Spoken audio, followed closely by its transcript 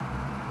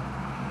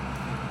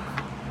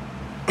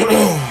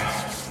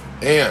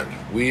And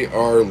we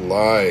are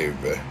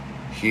live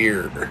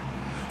here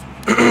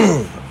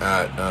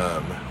at,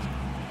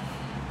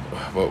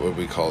 what would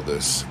we call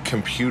this?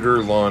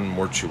 Computer Lawn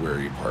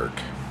Mortuary Park.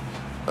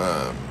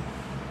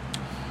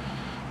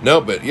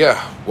 But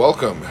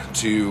welcome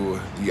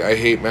to the I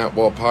Hate Matt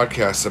Wall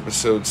podcast,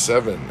 episode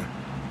 7,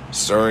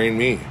 starring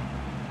me,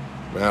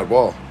 Matt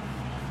Wall.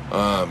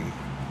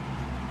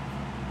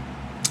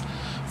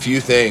 Few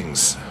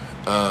things.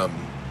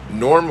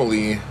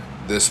 Normally,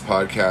 this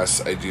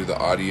podcast, I do the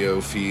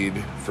audio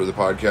feed for the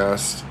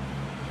podcast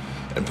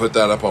and put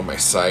that up on my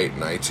site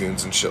and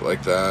iTunes and shit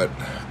like that.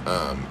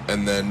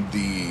 And then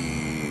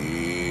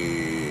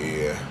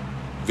the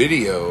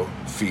video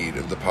feed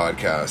of the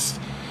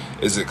podcast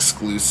is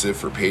exclusive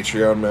for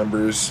Patreon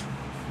members.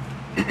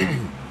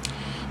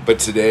 But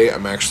today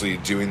I'm actually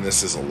doing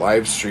this as a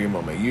live stream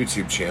on my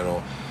YouTube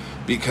channel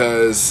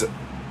because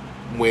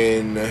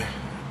when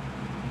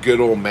good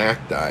old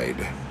Mac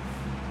died,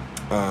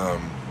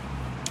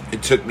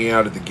 it took me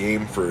out of the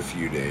game for a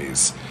few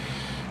days,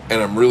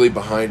 and I'm really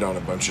behind on a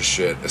bunch of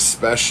shit,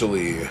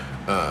 especially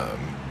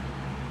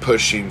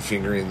pushing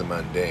Fingering the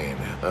Mundane.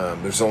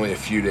 There's only a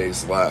few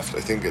days left.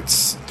 I think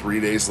it's 3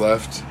 days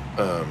left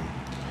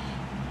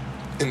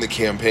in the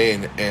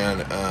campaign,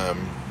 and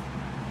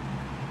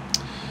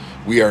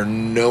we are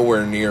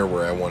nowhere near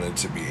where I wanted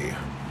to be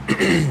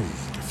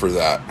for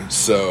that.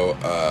 So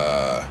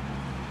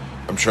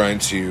I'm trying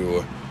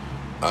to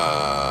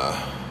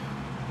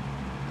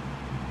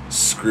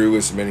screw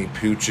as many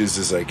pooches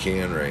as I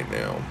can right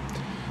now.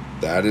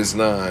 That is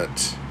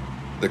not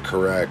the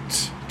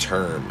correct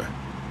term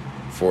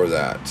for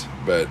that,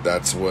 but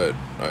that's what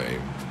I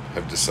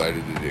have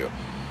decided to do.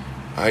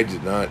 I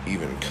did not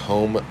even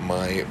comb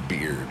my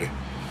beard.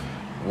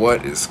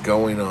 What is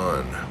going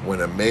on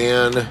when a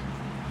man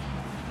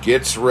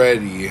gets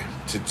ready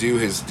to do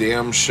his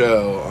damn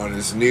show on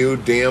his new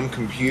damn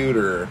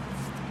computer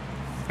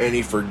and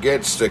he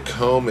forgets to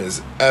comb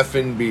his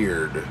effing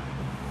beard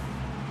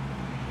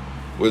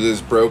with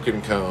his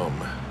broken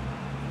comb?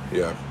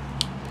 Yeah.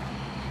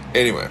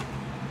 Anyway.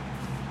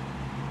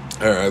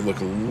 Alright, I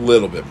look a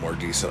little bit more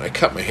decent. I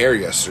cut my hair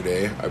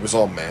yesterday. I was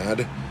all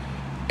mad.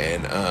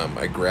 And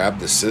I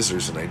grabbed the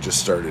scissors and I just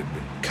started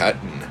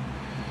cutting.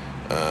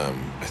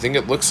 I think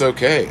it looks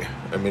okay.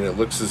 I mean, it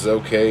looks as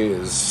okay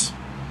as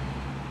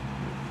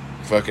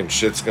fucking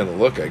shit's gonna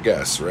look, I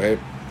guess, right?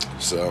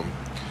 So,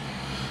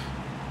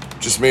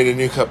 just made a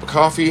new cup of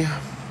coffee.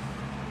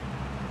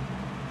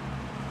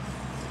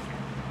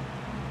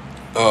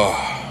 Oh,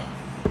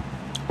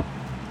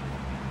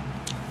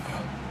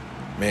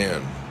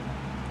 man.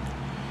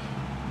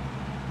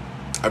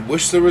 I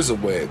wish there was a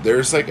way.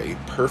 There's like a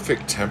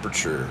perfect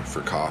temperature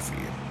for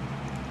coffee.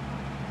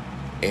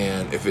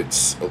 And if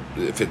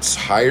it's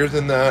higher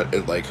than that,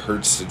 it like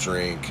hurts to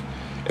drink.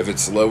 If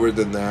it's lower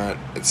than that,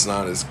 it's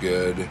not as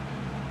good.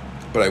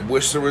 But I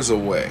wish there was a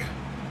way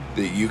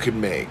that you could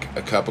make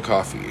a cup of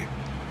coffee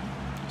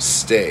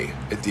stay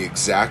at the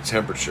exact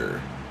temperature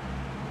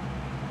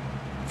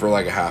for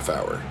like a half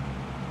hour.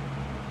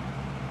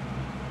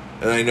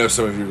 And I know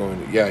some of you are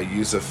going, yeah,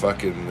 use a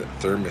fucking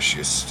thermos,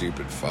 you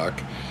stupid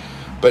fuck.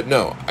 But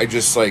no, I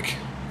just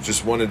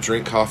want to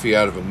drink coffee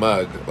out of a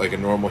mug like a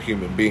normal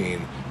human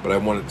being, but I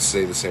want it to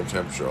stay the same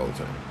temperature all the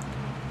time.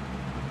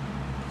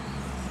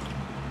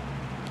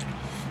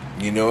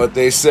 You know what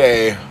they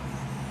say,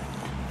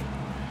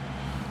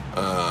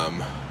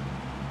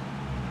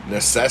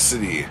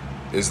 necessity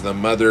is the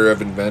mother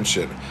of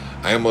invention.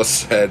 I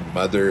almost said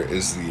mother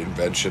is the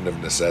invention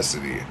of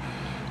necessity.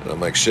 And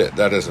I'm like, shit,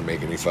 that doesn't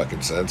make any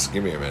fucking sense.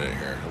 Give me a minute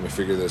here. Let me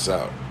figure this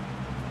out.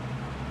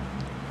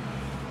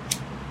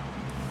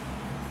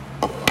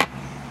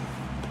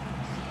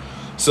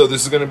 So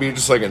this is going to be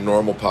just like a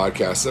normal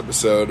podcast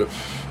episode.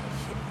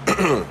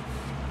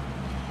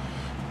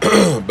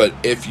 But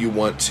if you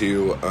want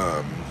to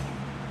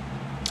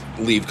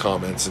leave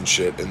comments and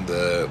shit in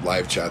the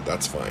live chat,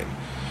 that's fine.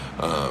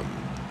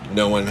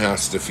 No one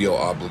has to feel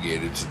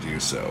obligated to do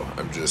so.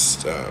 I'm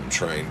just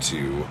trying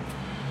to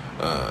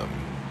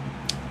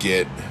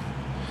get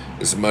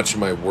as much of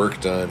my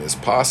work done as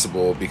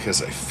possible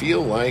because I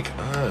feel like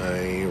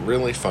I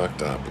really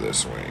fucked up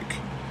this week.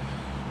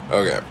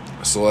 Okay,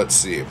 so let's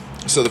see.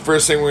 So the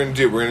first thing we're going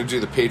to do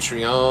the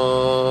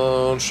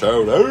Patreon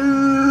shout-outs.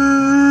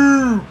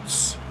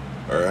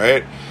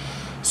 Alright?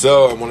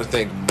 So I want to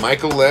thank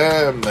Michael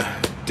M.,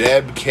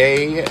 Deb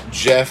K.,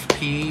 Jeff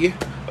P.,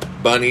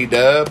 Bunny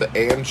Dub,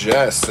 and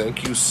Jess.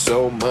 Thank you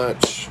so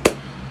much.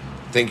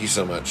 Thank you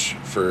so much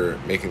for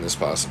making this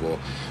possible.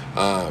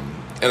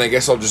 And I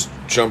guess I'll just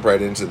jump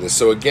right into this.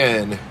 So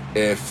again,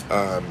 if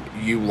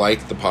you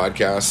like the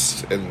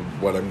podcast and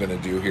what I'm going to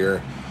do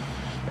here,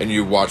 and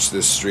you watch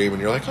this stream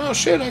and you're like, oh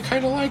shit, I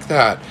kind of like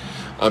that.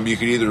 You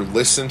could either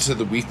listen to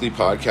the weekly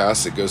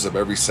podcast that goes up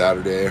every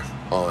Saturday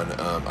on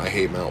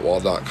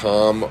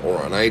IHateMountWall.com or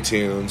on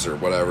iTunes or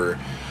whatever.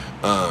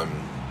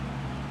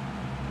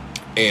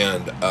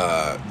 And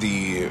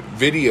the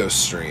video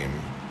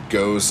stream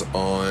goes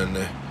on,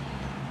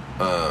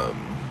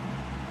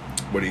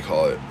 what do you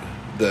call it?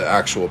 the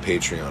actual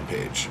Patreon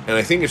page. And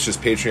I think it's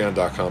just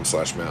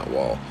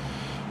patreon.com/MattWall.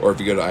 Or if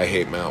you go to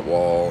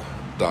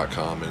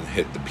IHateMattWall.com and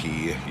hit the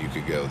P, you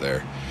could go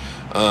there.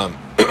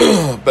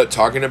 But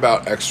talking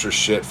about extra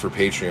shit for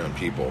Patreon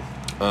people,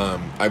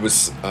 I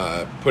was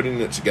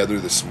putting it together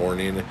this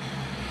morning,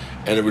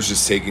 and it was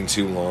just taking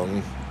too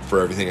long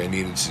for everything I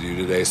needed to do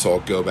today, so I'll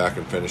go back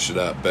and finish it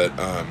up. But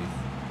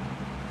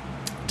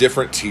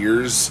different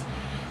tiers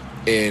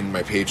in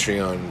my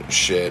Patreon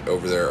shit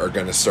over there are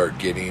going to start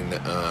getting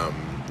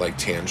like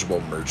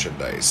tangible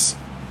merchandise.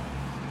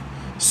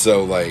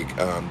 So like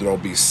there'll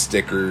be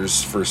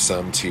stickers for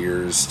some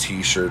tiers,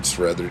 t-shirts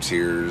for other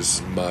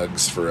tiers,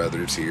 mugs for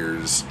other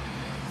tiers.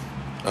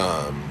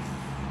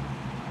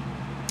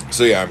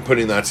 So yeah, I'm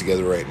putting that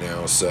together right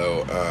now.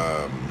 So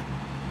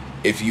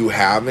if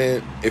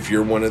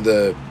you're one of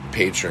the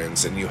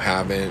patrons and you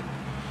haven't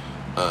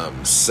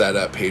set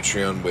up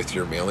Patreon with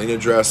your mailing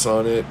address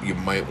on it, you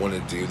might want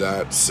to do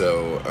that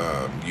so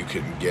you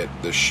can get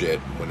the shit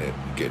when it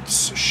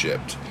gets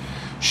shipped.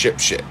 Shit.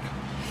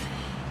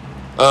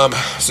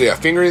 So yeah,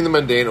 Fingering the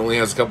Mundane only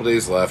has a couple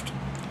days left.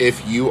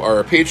 If you are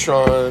a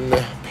patron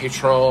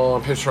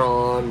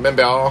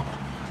member,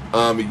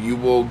 you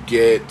will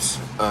get,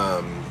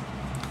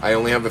 I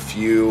only have a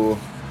few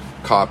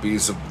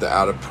copies of the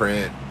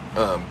out-of-print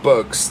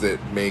books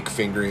that make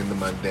Fingering the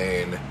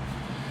Mundane.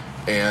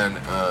 And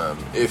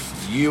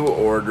if you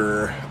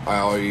order,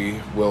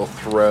 I will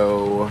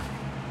throw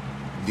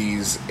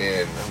these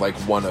in, like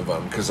one of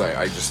them, because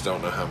I just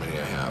don't know how many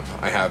I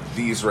have. I have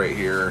these right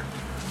here,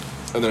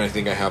 and then I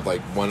think I have like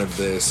one of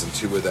this and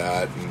two of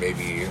that, and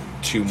maybe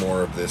two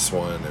more of this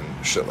one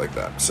and shit like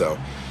that. So,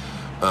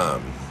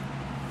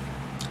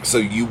 so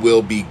you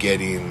will be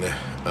getting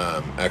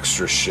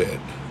extra shit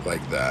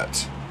like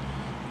that.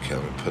 Okay,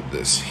 let me put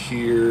this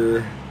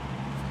here.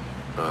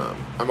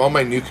 I'm on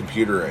my new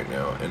computer right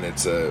now, and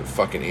it's a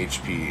fucking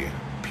HP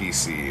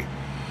PC,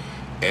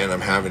 and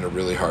I'm having a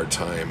really hard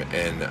time,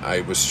 and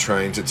I was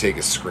trying to take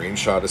a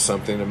screenshot of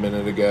something a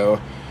minute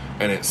ago,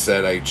 and it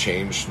said I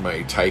changed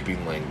my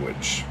typing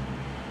language.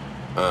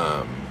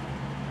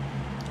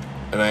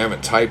 And I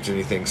haven't typed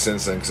anything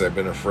since then because I've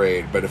been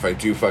afraid, but if I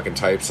do fucking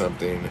type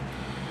something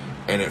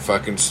and it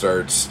fucking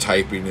starts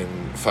typing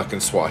in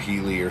fucking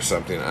Swahili or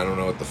something, I don't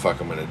know what the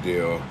fuck I'm gonna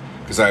do,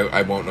 because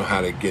I won't know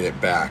how to get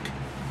it back.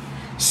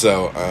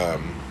 So,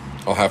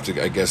 I'll have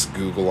to, I guess,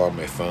 Google on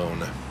my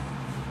phone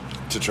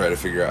to try to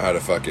figure out how to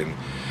fucking...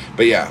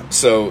 But yeah,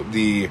 so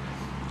the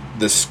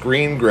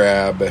screen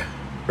grab,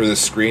 or the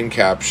screen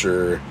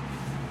capture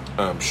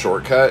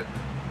shortcut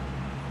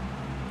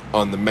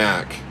on the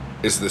Mac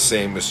is the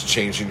same as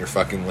changing your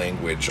fucking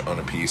language on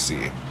a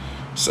PC.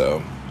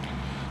 So,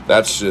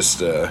 that's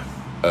just a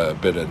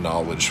bit of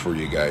knowledge for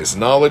you guys.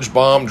 Knowledge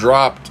bomb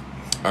dropped.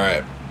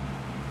 Alright.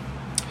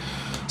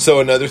 So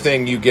another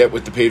thing you get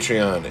with the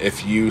Patreon,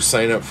 if you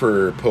sign up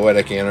for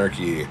Poetic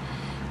Anarchy,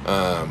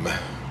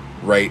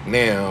 right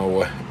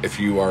now, if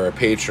you are a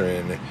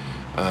patron,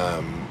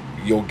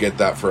 you'll get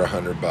that for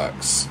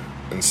 $100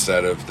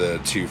 instead of the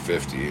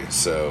 $250.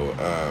 So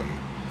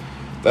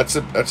that's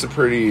a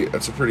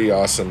pretty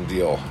awesome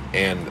deal,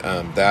 and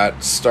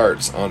that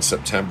starts on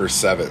September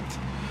 7th,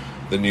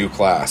 the new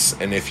class.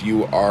 And if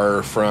you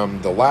are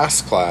from the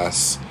last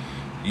class,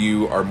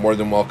 you are more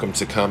than welcome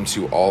to come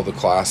to all the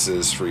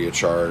classes free of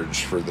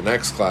charge for the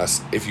next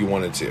class if you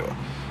wanted to.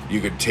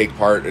 You could take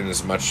part in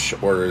as much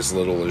or as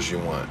little as you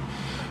want.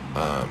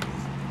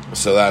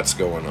 So that's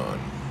going on.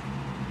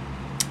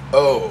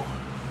 Oh.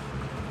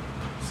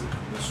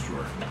 This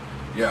drawer.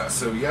 Yeah,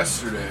 so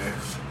yesterday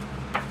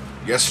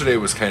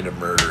was kind of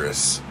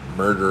murderish.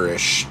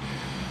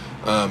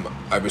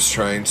 I was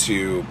trying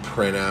to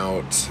print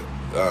out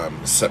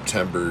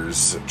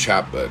September's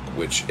chapbook,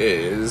 which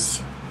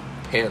is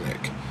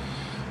Panic.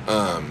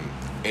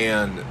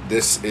 And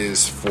this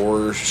is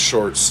 4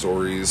 short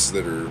stories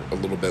that are a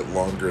little bit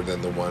longer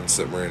than the ones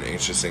that were in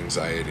Anxious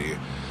Anxiety.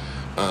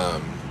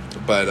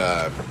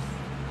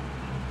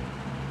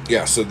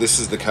 Yeah, so this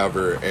is the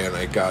cover, and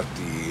I got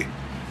the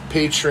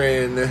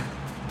patron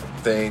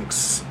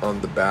thanks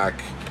on the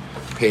back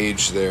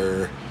page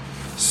there.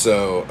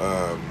 So,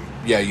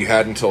 yeah, you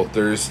had until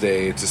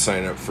Thursday to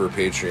sign up for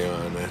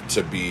Patreon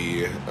to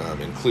be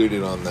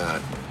included on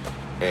that.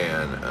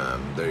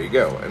 And there you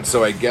go. And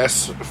so I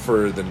guess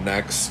for the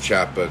next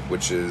chapbook,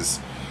 which is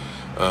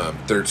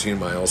 13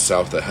 Miles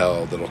South of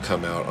Hell, that'll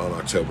come out on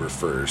October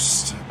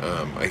 1st.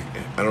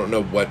 I don't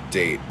know what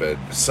date, but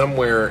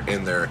somewhere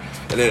in there.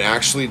 And it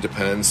actually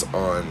depends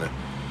on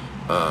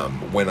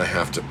when I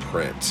have to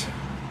print.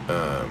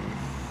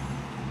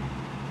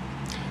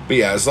 But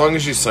yeah, as long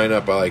as you sign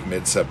up by like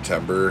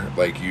mid-September,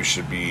 like you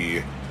should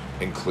be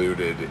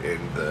included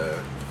in the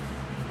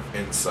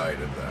inside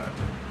of that.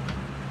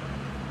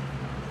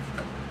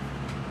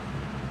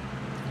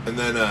 And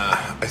then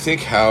I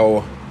think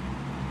how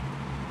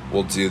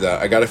we'll do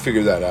that, I gotta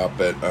figure that out,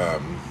 but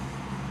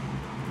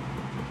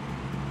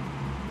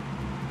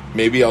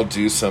maybe I'll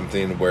do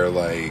something where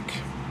like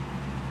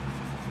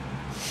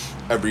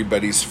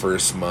everybody's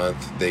first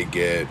month they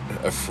get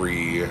a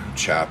free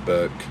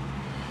chapbook,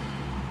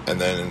 And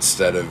then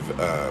instead of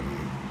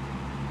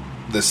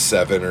the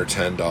 $7 or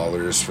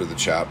 $10 for the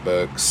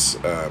chapbooks,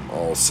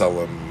 I'll sell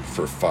them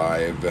for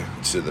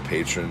 $5 to the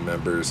Patreon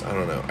members. I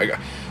don't know.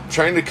 I'm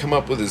trying to come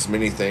up with as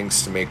many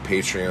things to make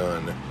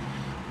Patreon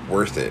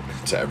worth it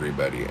to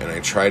everybody, and I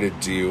try to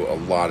do a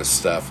lot of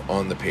stuff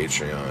on the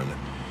Patreon.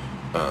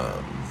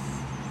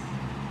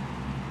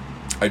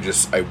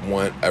 I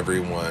want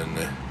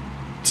everyone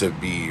to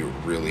be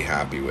really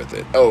happy with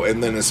it. Oh,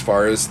 and then as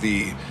far as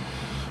the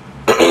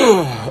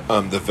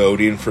the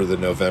voting for the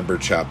November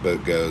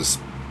chapbook goes,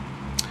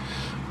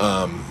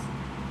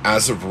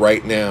 as of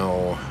right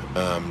now,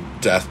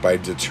 Death by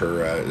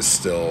Datura is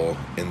still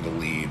in the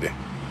lead.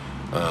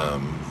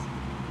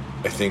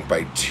 I think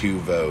by 2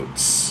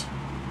 votes.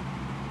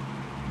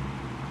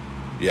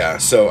 Yeah,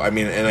 so, I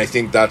mean, and I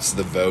think that's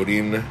the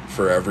voting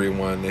for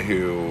everyone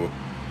who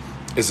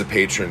is a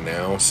patron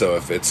now. So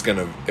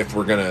if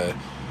we're gonna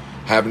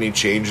have any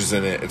changes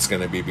in it, it's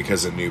gonna be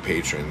because of new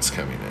patrons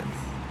coming in.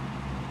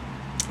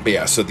 But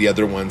yeah, so the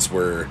other ones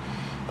were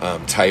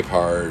Type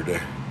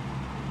Hard,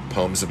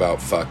 Poems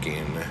About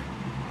Fucking,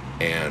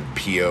 and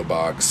P.O.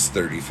 Box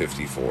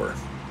 3054.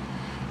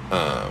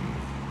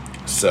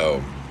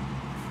 So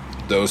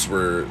those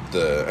were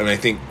and I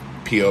think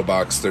P.O.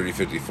 Box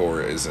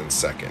 3054 is in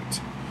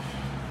second,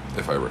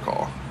 if I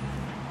recall.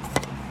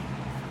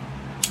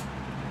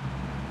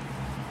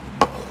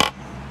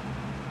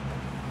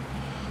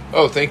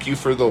 Oh, thank you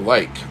for the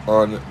like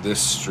on this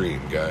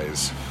stream,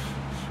 guys.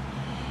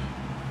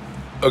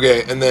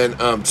 Okay, and then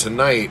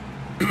tonight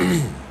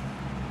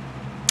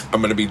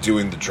I'm going to be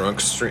doing the drunk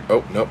stream.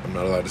 Oh, nope, I'm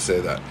not allowed to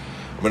say that.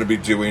 I'm going to be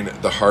doing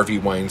the Harvey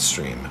Wine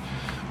stream.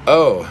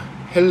 Oh,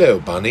 hello,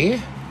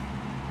 Bunny.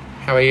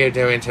 How are you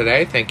doing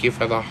today? Thank you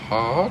for the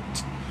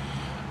heart.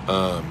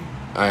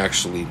 I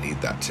actually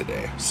need that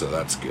today, so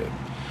that's good.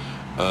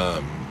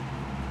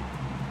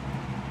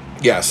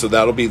 Yeah, so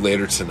that'll be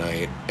later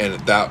tonight, and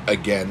that,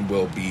 again,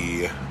 will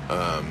be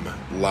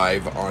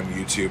live on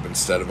YouTube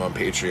instead of on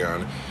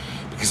Patreon,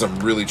 because I'm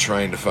really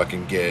trying to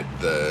fucking get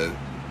the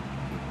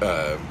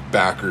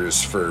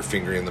backers for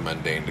Fingering the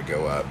Mundane to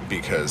go up,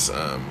 because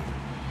I'm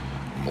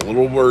a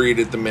little worried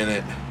at the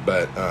minute,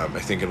 but I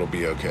think it'll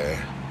be okay.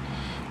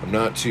 I'm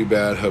not too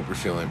bad, hope you're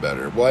feeling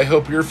better. Well, I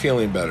hope you're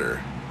feeling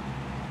better.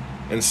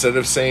 Instead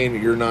of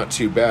saying you're not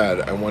too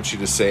bad, I want you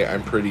to say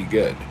I'm pretty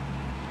good.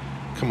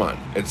 Come on,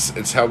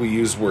 it's how we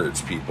use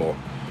words, people.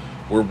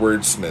 We're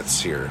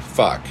wordsmiths here.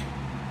 Fuck.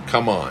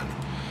 Come on.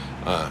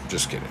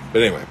 Just kidding.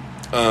 But anyway,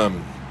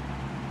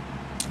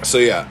 so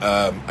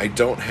yeah, I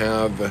don't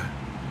have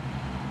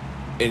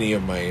any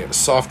of my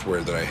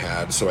software that I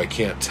had, so I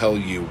can't tell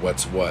you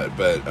what's what,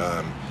 but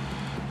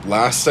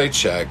last I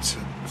checked,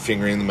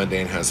 Fingering the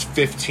Mundane has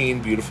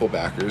 15 beautiful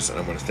backers, and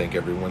I want to thank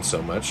everyone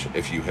so much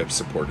if you have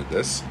supported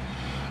this.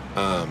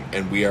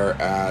 And we are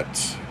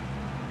at,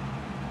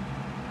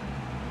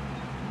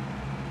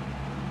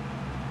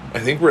 I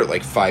think we're at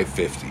like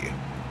 550.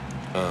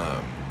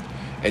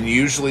 And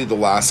usually the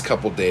last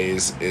couple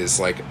days is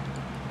like,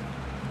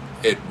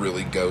 it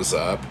really goes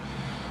up.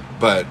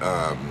 But,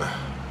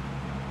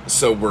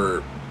 so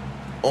we're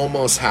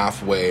almost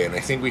halfway, and I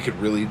think we could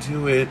really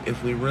do it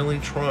if we really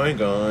try,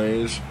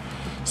 guys.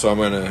 So I'm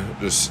going to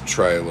just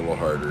try a little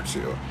harder,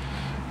 too.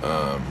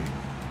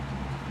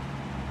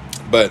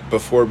 But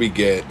before we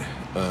get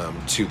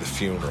to the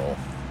funeral,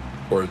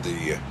 or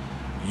the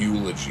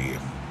eulogy,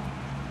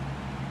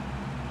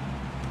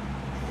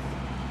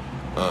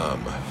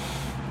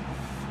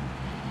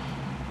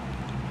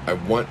 I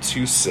want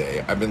to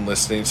say I've been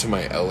listening to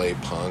my LA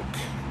Punk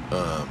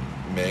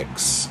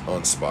mix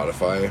on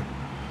Spotify,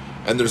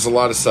 and there's a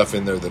lot of stuff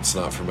in there that's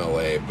not from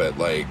LA, but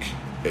like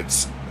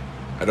it's,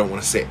 I don't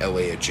want to say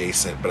LA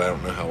adjacent, but I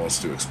don't know how else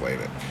to explain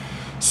it.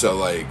 So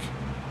like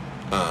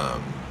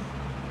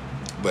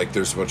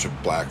there's a bunch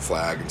of Black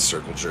Flag and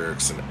Circle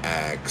Jerks and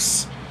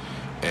X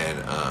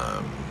and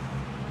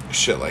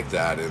shit like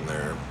that in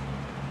there.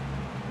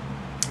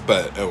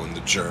 But and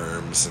the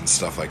Germs and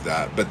stuff like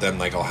that. But then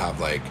like I'll have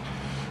like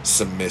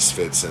some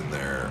Misfits in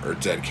there, or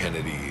Dead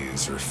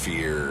Kennedys, or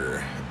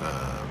Fear,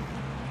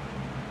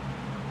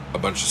 a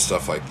bunch of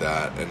stuff like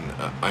that. And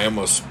I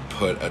almost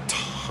put a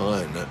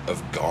ton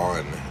of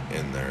Gone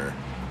in there,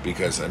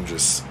 because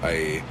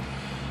the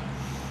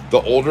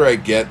older I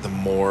get, the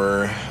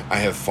more I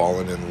have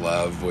fallen in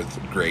love with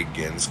Greg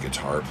Ginn's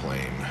guitar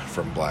playing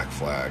from Black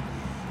Flag.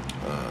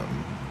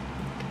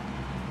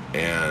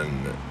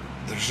 And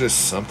there's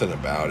just something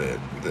about it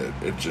that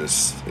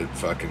it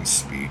fucking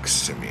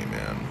speaks to me,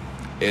 man.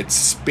 It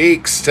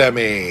speaks to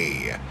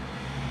me.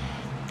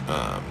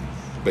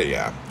 But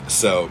yeah,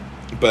 so,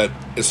 but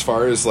as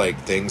far as like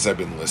things I've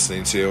been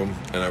listening to,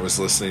 and I was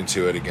listening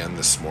to it again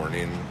this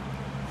morning,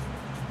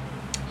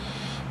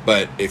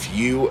 but if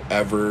you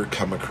ever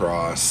come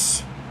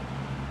across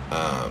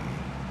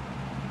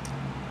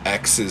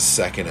X's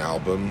second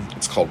album,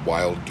 it's called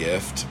Wild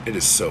Gift. It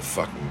is so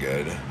fucking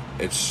good.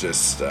 It's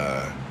just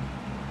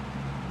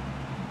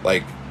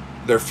like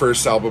their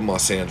first album,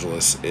 Los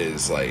Angeles,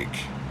 is like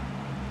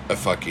a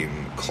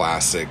fucking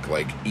classic,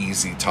 like,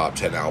 easy top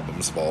 10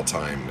 albums of all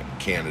time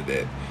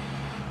candidate.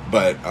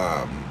 But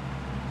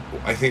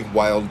I think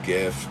Wild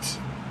Gift,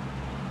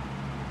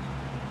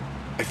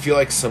 I feel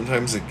like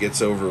sometimes it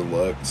gets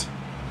overlooked.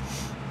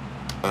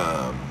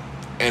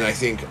 And I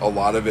think a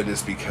lot of it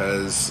is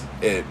because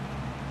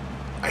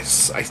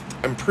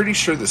I'm pretty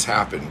sure this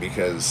happened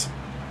because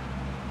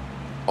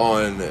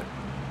on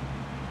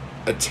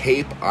a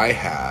tape I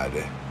had,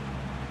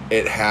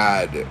 it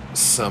had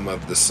some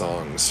of the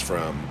songs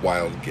from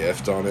Wild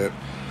Gift on it.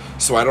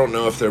 So I don't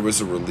know if there was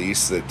a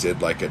release that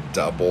did like a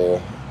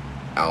double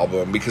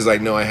album, because I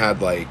know I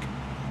had like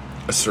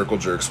a Circle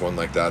Jerks one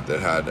like that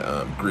had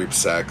Group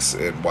Sex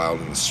and Wild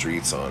in the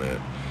Streets on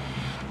it.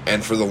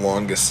 And for the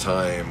longest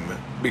time,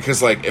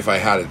 because like if I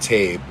had a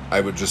tape, I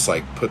would just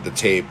like put the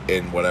tape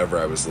in whatever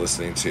I was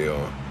listening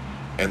to,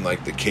 and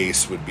like the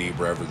case would be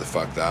wherever the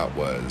fuck that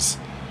was.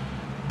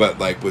 But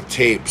like with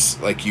tapes,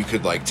 like you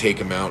could like take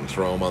them out and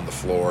throw them on the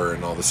floor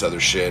and all this other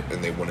shit,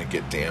 and they wouldn't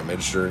get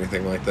damaged or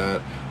anything like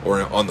that,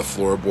 or on the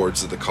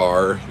floorboards of the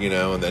car, you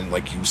know. And then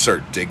like you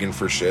start digging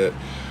for shit.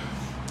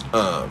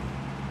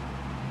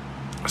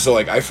 So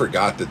like I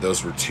forgot that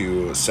those were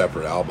two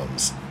separate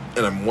albums,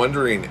 and I'm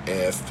wondering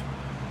if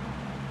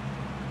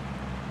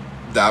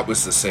that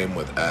was the same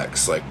with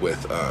X, like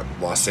with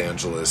Los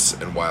Angeles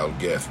and Wild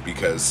Gift,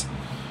 because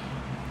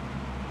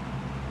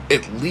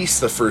at least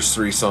the first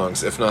three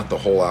songs, if not the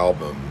whole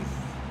album,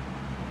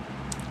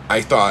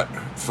 I thought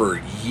for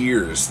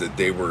years that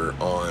they were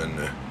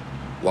on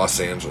Los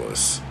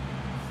Angeles.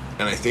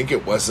 And I think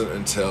it wasn't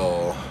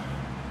until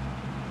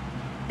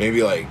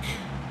maybe like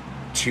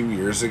 2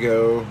 years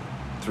ago,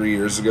 3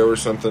 years ago or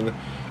something,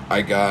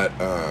 I got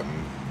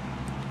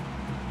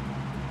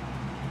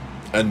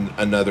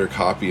another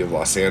copy of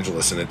Los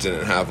Angeles, and it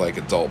didn't have like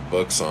adult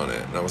books on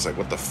it. And I was like,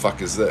 what the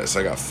fuck is this?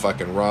 I got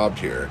fucking robbed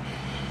here.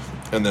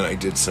 And then I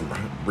did some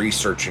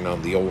researching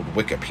on the old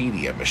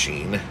Wikipedia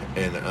machine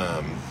and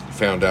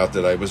found out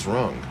that I was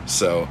wrong.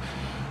 So,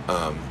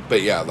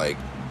 but yeah, like,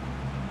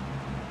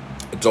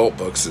 adult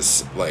books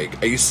is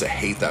like, I used to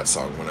hate that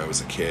song when I was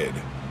a kid,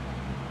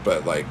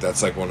 but like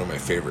that's like one of my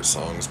favorite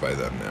songs by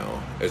them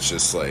now. It's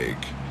just like,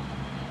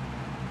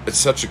 it's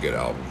such a good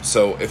album.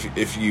 So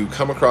if you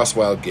come across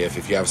Wild Gift,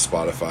 if you have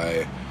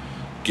Spotify,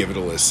 give it a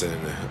listen.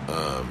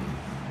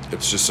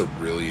 It's just a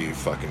really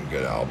fucking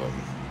good album.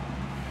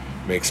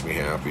 Makes me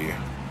happy.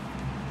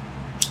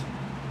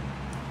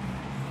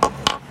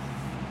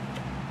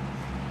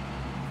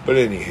 But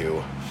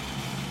anywho,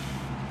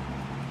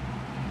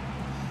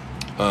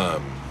 I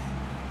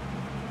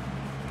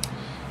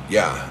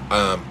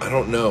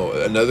don't know.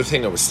 Another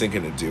thing I was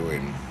thinking of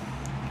doing,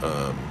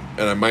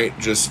 and I might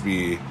just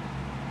be,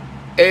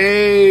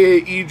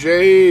 hey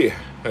EJ,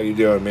 how you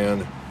doing,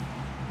 man?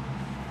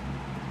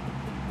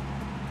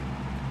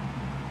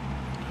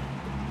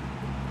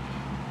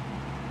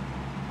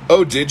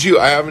 Oh, did you?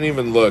 I haven't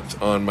even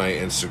looked on my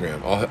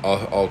Instagram.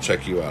 I'll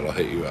check you out. I'll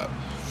hit you up.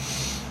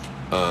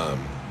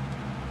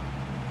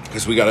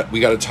 Because we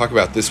gotta talk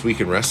about This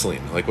Week in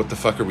Wrestling. Like, what the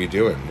fuck are we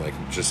doing? Like,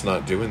 just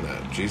not doing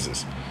that.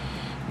 Jesus.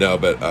 No,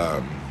 but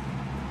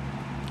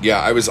yeah,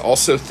 I was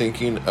also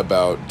thinking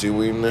about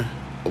doing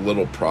a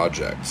little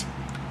project,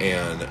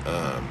 and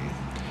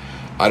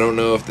I don't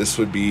know if this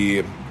would be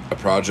a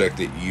project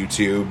that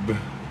YouTube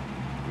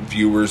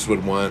viewers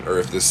would want, or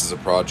if this is a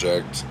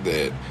project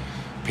that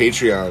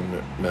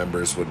Patreon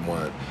members would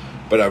want,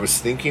 but I was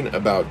thinking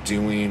about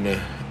doing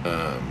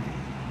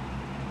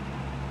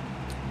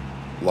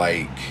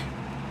like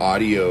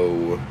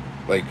audio,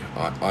 like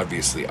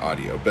obviously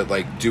audio, but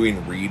like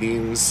doing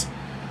readings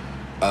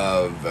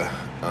of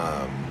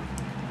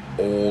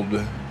old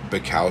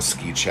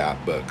Bukowski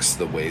chapbooks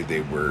the way they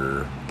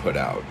were put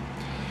out.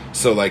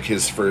 So like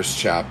his first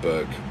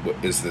chapbook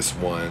is this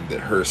one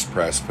that Hearst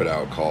Press put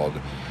out called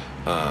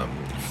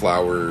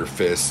Flower,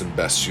 Fist, and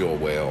Bestial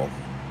Whale.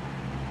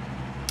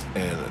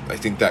 And I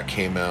think that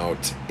came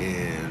out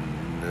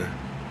in,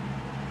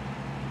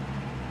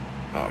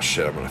 oh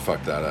shit, I'm gonna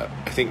fuck that up.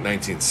 I think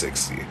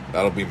 1960.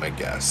 That'll be my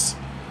guess.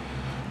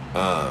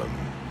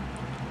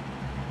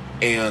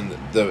 And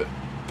the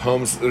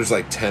poems, there's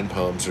like 10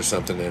 poems or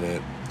something in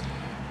it.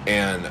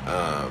 And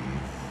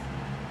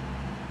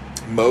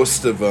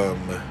most of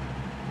them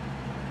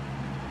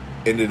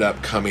ended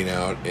up coming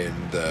out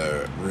in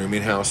the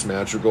Rooming House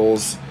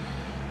madrigals.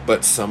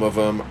 But some of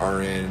them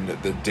are in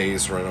The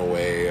Day's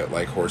Runaway,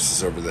 like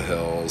Horses Over the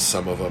Hills.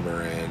 Some of them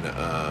are in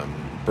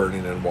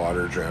Burning in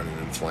Water, Drowning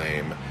in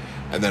Flame.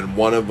 And then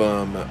one of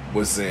them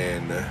was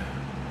in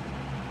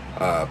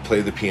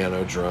Play the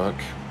Piano Drunk.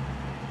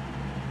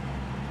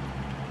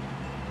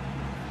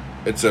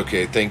 It's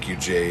okay. Thank you,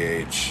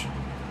 JH.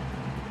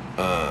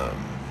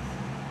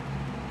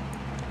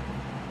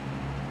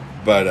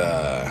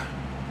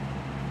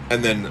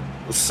 And then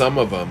some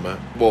of them,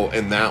 well,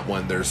 in that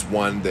one, there's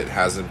one that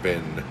hasn't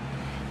been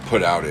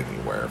put out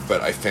anywhere, but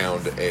I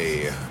found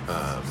a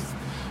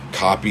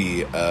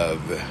copy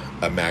of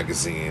a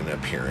magazine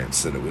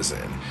appearance that it was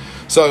in.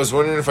 So I was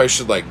wondering if I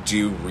should, like,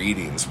 do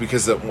readings,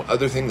 because the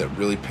other thing that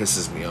really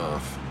pisses me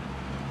off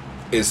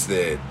is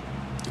that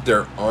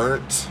there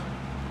aren't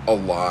a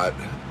lot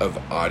of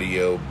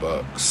audio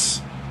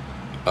books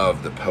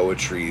of the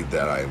poetry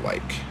that I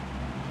like.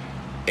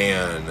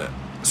 And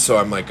so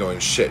I'm like going,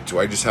 shit, do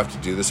I just have to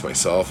do this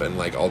myself? And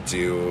like, I'll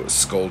do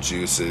Skull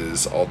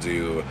Juices, I'll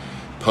do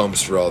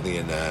Poems for All the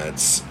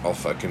Annettes, I'll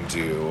fucking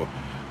do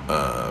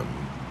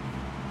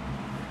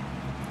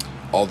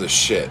all this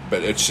shit.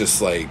 But it's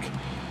just like,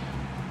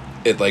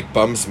 it like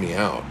bums me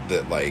out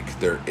that like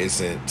there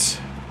isn't,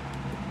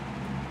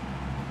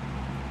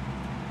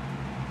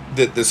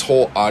 that this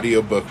whole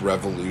audiobook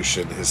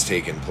revolution has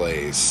taken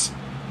place,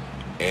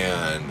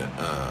 and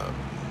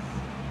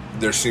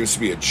there seems to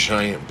be a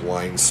giant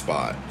blind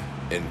spot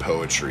in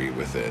poetry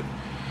with it.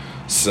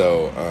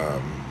 So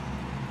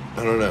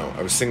I don't know,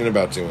 I was thinking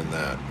about doing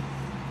that,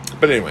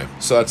 but anyway,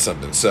 so that's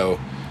something. So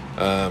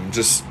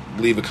just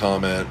leave a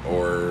comment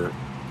or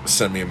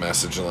send me a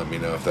message and let me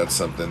know if that's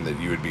something that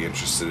you would be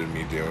interested in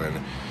me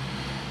doing.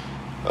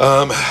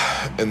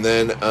 And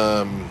then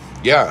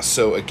yeah,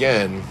 so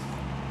again,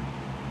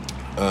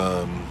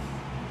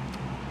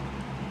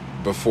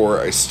 before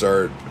I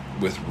start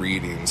with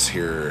readings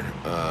here,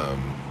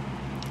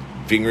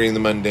 Fingering the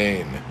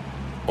Mundane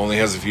only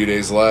has a few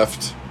days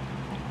left.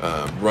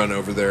 Run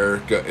over there.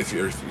 Go, if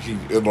you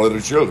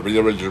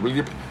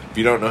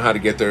don't know how to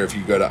get there, if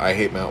you go to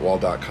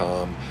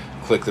IHateMattWall.com,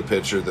 click the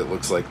picture that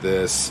looks like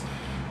this,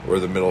 or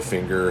the middle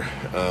finger,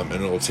 and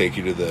it'll take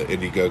you to the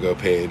Indiegogo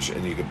page,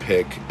 and you can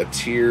pick a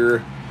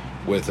tier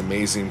with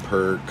amazing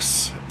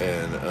perks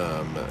and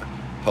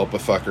help a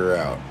fucker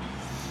out,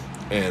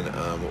 and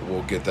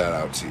we'll get that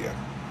out to you.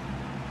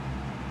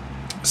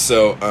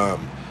 So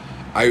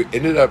I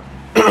ended up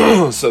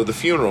so the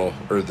funeral,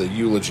 or the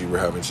eulogy we're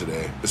having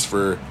today, is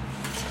for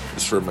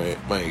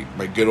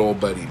my good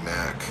old buddy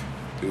Mac,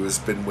 who has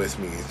been with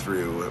me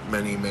through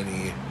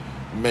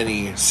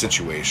many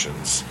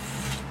situations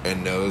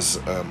and knows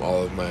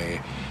all of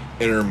my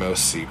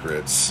innermost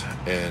secrets.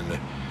 And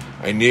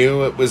I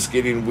knew it was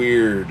getting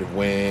weird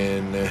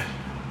when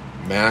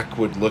Mac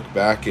would look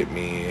back at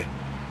me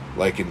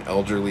like an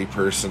elderly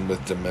person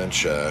with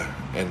dementia,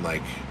 and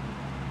like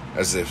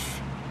as if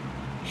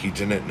he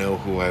didn't know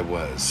who I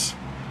was.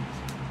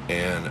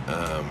 And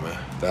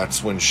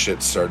that's when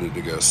shit started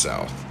to go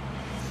south.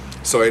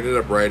 So I ended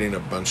up writing a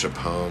bunch of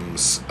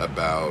poems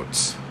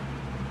about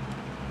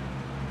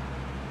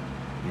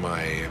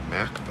my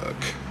MacBook.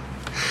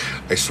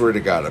 I swear to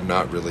God, I'm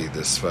not really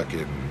this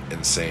fucking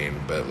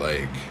insane, but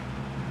like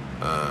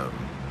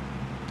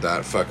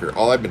that fucker,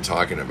 all I've been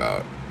talking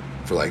about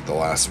for like the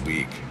last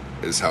week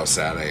is how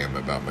sad I am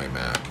about my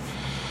Mac.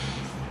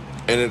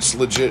 And it's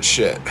legit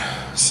shit.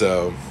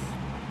 So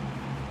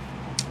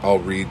I'll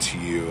read to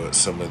you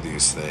some of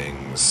these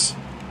things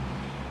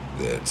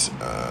that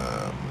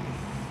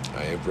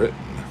I have written.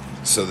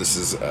 So this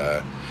is,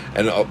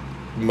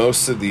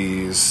 most of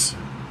these,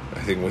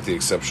 I think with the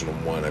exception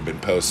of one, I've been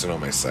posting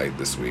on my site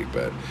this week,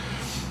 but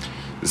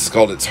this is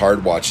called It's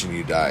Hard Watching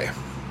You Die.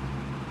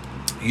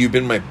 You've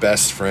been my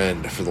best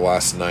friend for the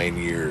last 9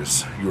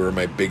 years. You were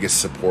my biggest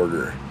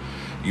supporter.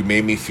 You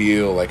made me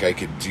feel like I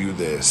could do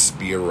this,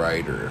 be a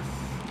writer.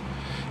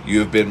 You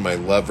have been my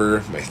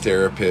lover, my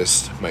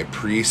therapist, my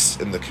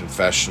priest in the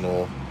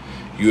confessional.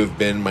 You have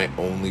been my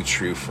only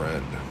true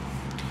friend.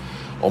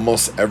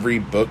 Almost every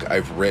book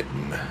I've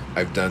written,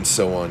 I've done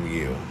so on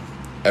you.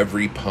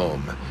 Every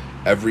poem,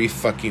 every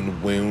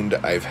fucking wound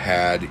I've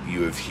had,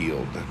 you have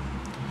healed.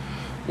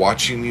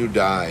 Watching you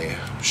die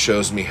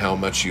shows me how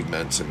much you've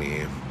meant to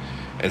me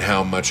and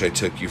how much I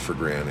took you for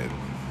granted.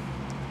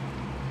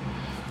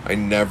 I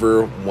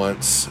never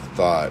once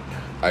thought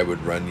I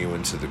would run you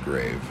into the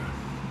grave.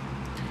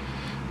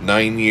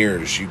 9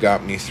 years, you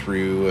got me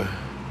through.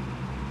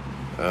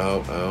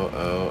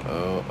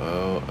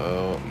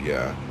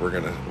 Yeah,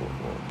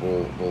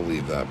 we'll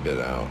leave that bit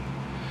out.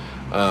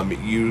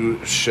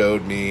 You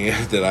showed me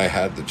that I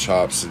had the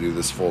chops to do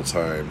this full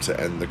time, to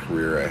end the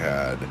career I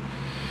had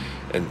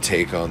and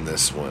take on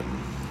this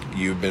one.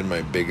 You've been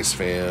my biggest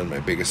fan, my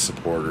biggest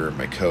supporter,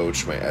 my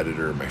coach, my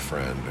editor, my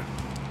friend.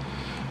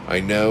 I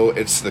know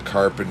it's the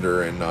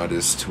carpenter and not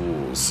his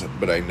tools,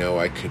 but I know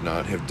I could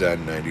not have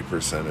done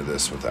 90% of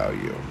this without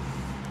you.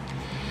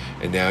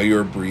 And now you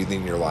are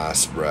breathing your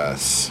last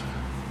breaths,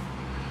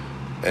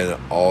 and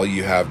all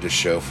you have to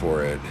show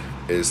for it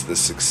is the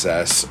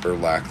success or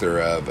lack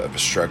thereof of a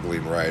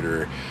struggling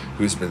writer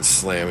who's been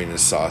slamming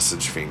his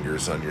sausage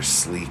fingers on your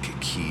sleek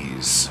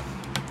keys.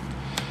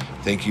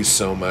 Thank you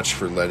so much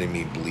for letting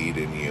me bleed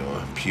in you,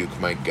 puke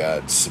my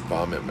guts,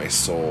 vomit my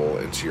soul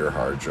into your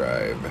hard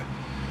drive.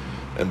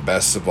 And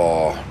best of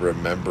all,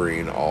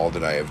 remembering all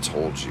that I have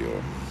told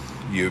you.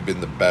 You have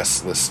been the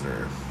best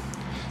listener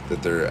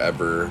that there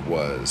ever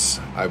was.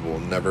 I will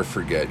never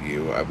forget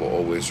you. I will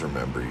always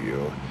remember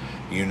you.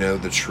 You know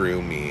the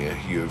true me.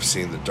 You have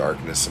seen the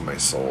darkness of my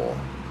soul.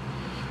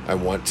 I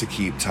want to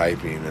keep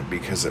typing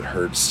because it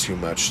hurts too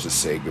much to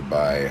say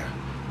goodbye,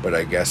 but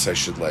I guess I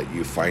should let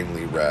you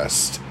finally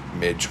rest.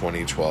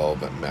 Mid-2012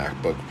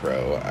 MacBook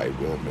Pro, I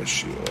will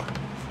miss you.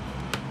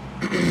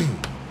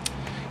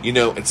 You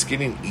know, it's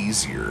getting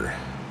easier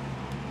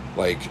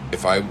Like,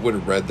 if I would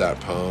have read that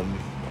poem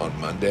on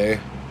Monday,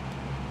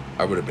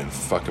 I would have been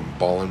fucking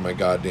bawling my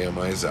goddamn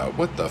eyes out.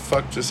 What the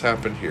fuck just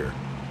happened here?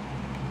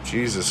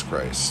 Jesus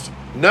Christ.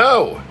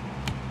 No!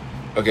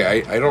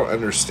 Okay, I don't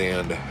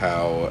understand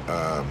how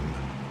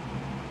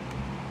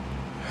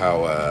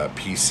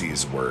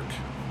PCs work.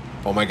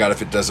 Oh my god,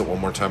 if it does it one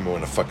more time, I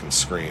want to fucking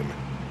scream.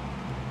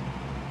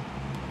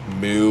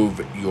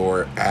 Move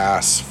your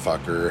ass,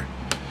 fucker.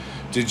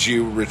 Did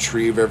you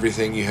retrieve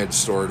everything you had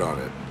stored on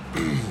it?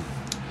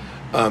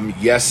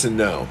 Yes and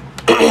no.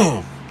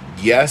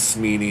 Yes,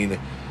 meaning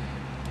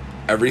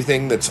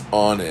everything that's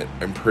on it,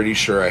 I'm pretty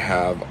sure I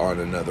have on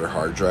another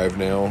hard drive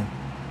now,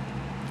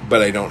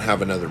 but I don't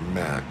have another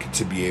Mac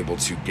to be able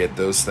to get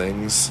those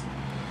things.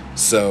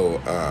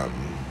 So,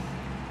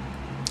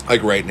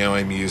 like right now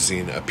I'm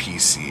using a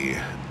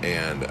PC,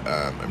 and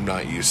I'm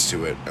not used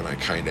to it, and I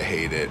kind of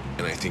hate it,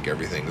 and I think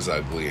everything's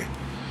ugly.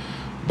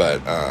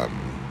 But,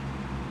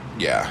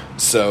 yeah,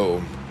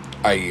 so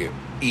I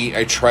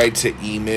tried to email